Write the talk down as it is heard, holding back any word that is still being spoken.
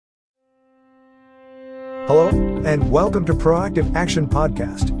Hello, and welcome to Proactive Action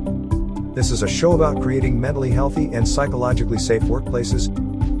Podcast. This is a show about creating mentally healthy and psychologically safe workplaces.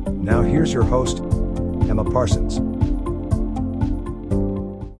 Now here's your host, Emma Parsons.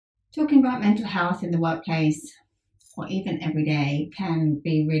 Talking about mental health in the workplace, or even every day, can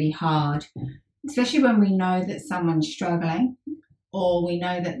be really hard, especially when we know that someone's struggling, or we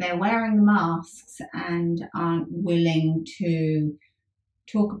know that they're wearing the masks and aren't willing to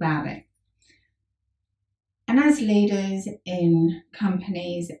talk about it. And as leaders in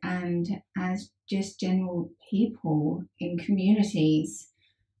companies and as just general people in communities,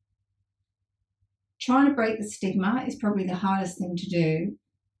 trying to break the stigma is probably the hardest thing to do,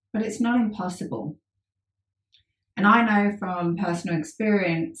 but it's not impossible. And I know from personal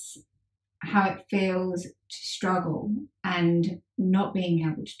experience how it feels to struggle and not being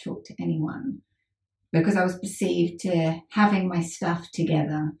able to talk to anyone, because I was perceived to having my stuff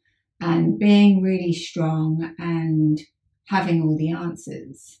together and being really strong and having all the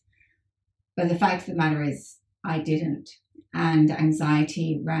answers. But the fact of the matter is I didn't. And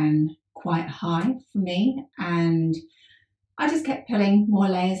anxiety ran quite high for me. And I just kept pulling more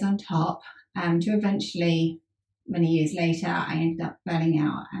layers on top to eventually, many years later, I ended up burning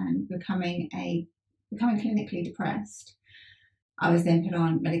out and becoming clinically depressed. I was then put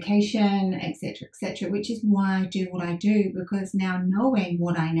on medication, etc., which is why I do what I do, because now knowing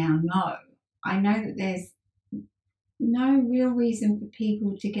what I now know, I know that there's no real reason for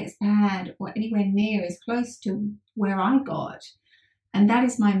people to get bad or anywhere near as close to where I got. And that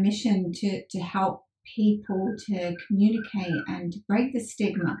is my mission, to help people to communicate and to break the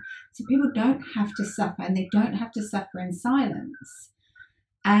stigma so people don't have to suffer, and they don't have to suffer in silence.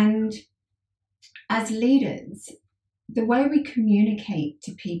 And as leaders, the way we communicate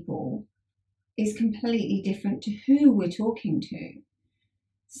to people is completely different to who we're talking to.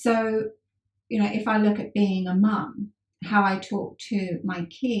 So, if I look at being a mum, how I talk to my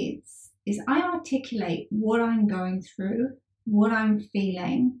kids is I articulate what I'm going through, what I'm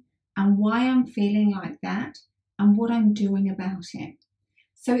feeling, and why I'm feeling like that, and what I'm doing about it.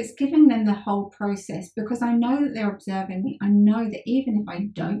 So it's giving them the whole process, because I know that they're observing me. I know that even if I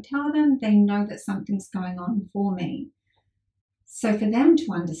don't tell them, they know that something's going on for me. So for them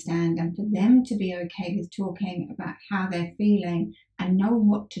to understand and for them to be okay with talking about how they're feeling and know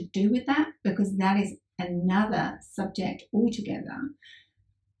what to do with that, because that is another subject altogether,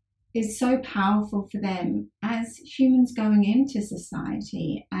 is so powerful for them as humans going into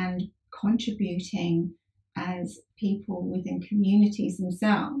society and contributing as people within communities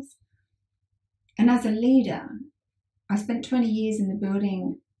themselves. And as a leader, I spent 20 years in the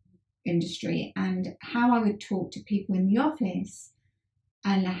building industry, and how I would talk to people in the office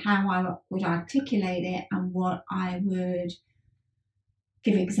and how I would articulate it and what I would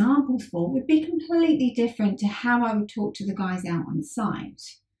give examples for would be completely different to how I would talk to the guys out on site.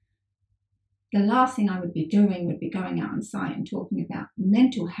 The last thing I would be doing would be going out on site and talking about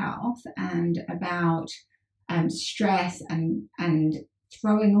mental health and about stress and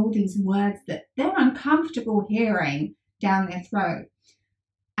throwing all these words that they're uncomfortable hearing down their throat.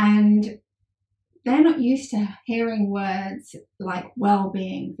 And they're not used to hearing words like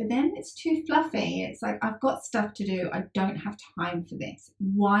well-being. For them, it's too fluffy. It's like, I've got stuff to do. I don't have time for this.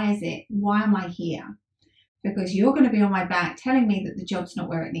 Why is it? Why am I here? Because you're going to be on my back telling me that the job's not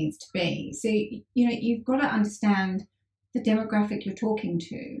where it needs to be. So, you've got to understand the demographic you're talking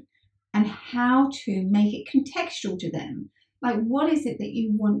to and how to make it contextual to them. Like, what is it that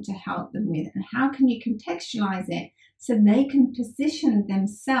you want to help them with, and how can you contextualize it so they can position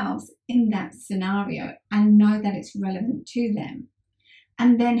themselves in that scenario and know that it's relevant to them.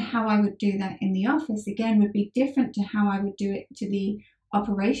 And then how I would do that in the office, again, would be different to how I would do it to the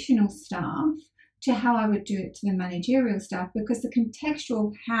operational staff, to how I would do it to the managerial staff, because the contextual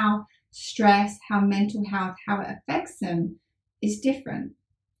of how stress, how mental health, how it affects them is different.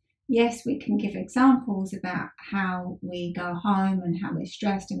 Yes, we can give examples about how we go home and how we're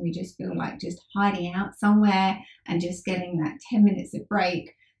stressed and we just feel like just hiding out somewhere and just getting that 10 minutes of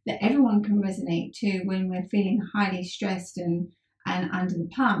break that everyone can resonate to when we're feeling highly stressed and under the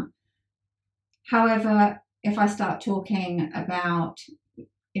pump. However, if I start talking about,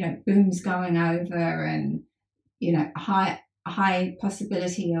 booms going over and, a high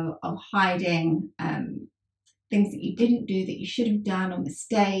possibility of hiding things that you didn't do that you should have done, or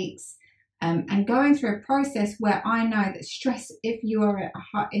mistakes, and going through a process where I know that stress, if you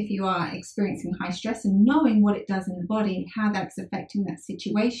are experiencing high stress, and knowing what it does in the body, how that's affecting that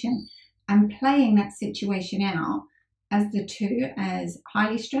situation, and playing that situation out as the two as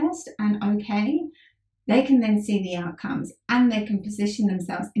highly stressed and okay, they can then see the outcomes and they can position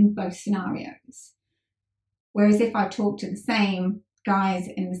themselves in both scenarios. Whereas if I talk to the same guys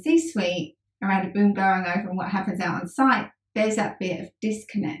in the C-suite around a boom going over and what happens out on site, there's that bit of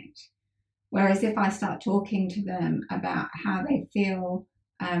disconnect. Whereas if I start talking to them about how they feel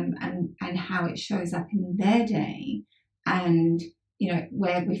and how it shows up in their day, and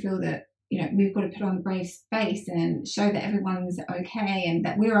where we feel that we've got to put on the brave face and show that everyone's okay and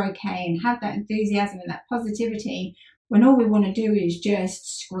that we're okay, and have that enthusiasm and that positivity, when all we want to do is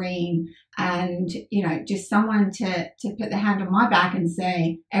just scream and just someone to put their hand on my back and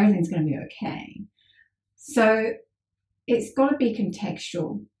say everything's going to be okay. So it's got to be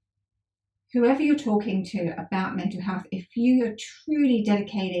contextual. Whoever you're talking to about mental health, if you are truly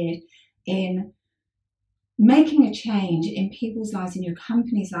dedicated in making a change in people's lives, in your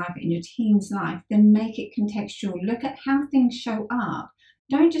company's life, in your team's life, then make it contextual. Look at how things show up.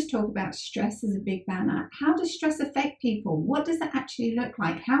 Don't just talk about stress as a big banner. How does stress affect people? What does that actually look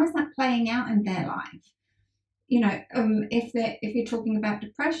like? How is that playing out in their life? If you're talking about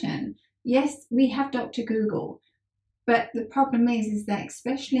depression, yes, we have Dr. Google. But the problem is that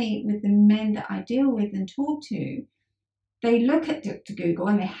especially with the men that I deal with and talk to, they look at Dr. Google,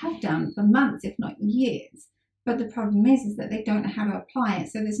 and they have done for months, if not years. But the problem is that they don't know how to apply it.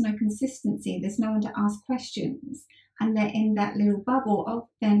 So there's no consistency. There's no one to ask questions. And they're in that little bubble of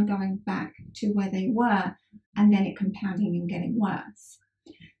then going back to where they were, and then it compounding and getting worse.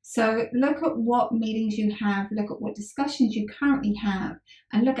 So look at what meetings you have, look at what discussions you currently have,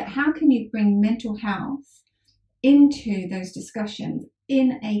 and look at how can you bring mental health into those discussions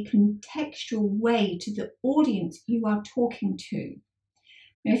in a contextual way to the audience you are talking to.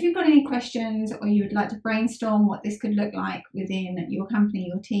 Now, if you've got any questions, or you would like to brainstorm what this could look like within your company,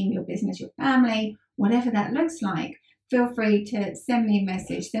 your team, your business, your family, whatever that looks like, feel free to send me a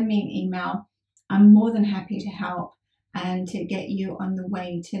message, send me an email. I'm more than happy to help and to get you on the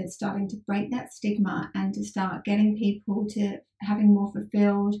way to starting to break that stigma and to start getting people to having more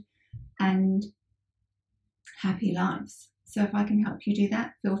fulfilled and happy lives. So if I can help you do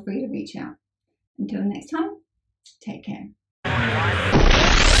that, feel free to reach out. Until next time, take care.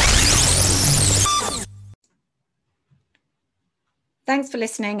 Thanks for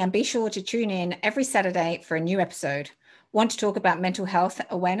listening, and be sure to tune in every Saturday for a new episode. Want to talk about mental health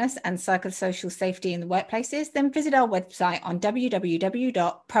awareness and psychosocial safety in the workplaces? Then visit our website on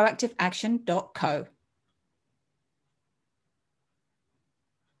www.proactiveaction.co.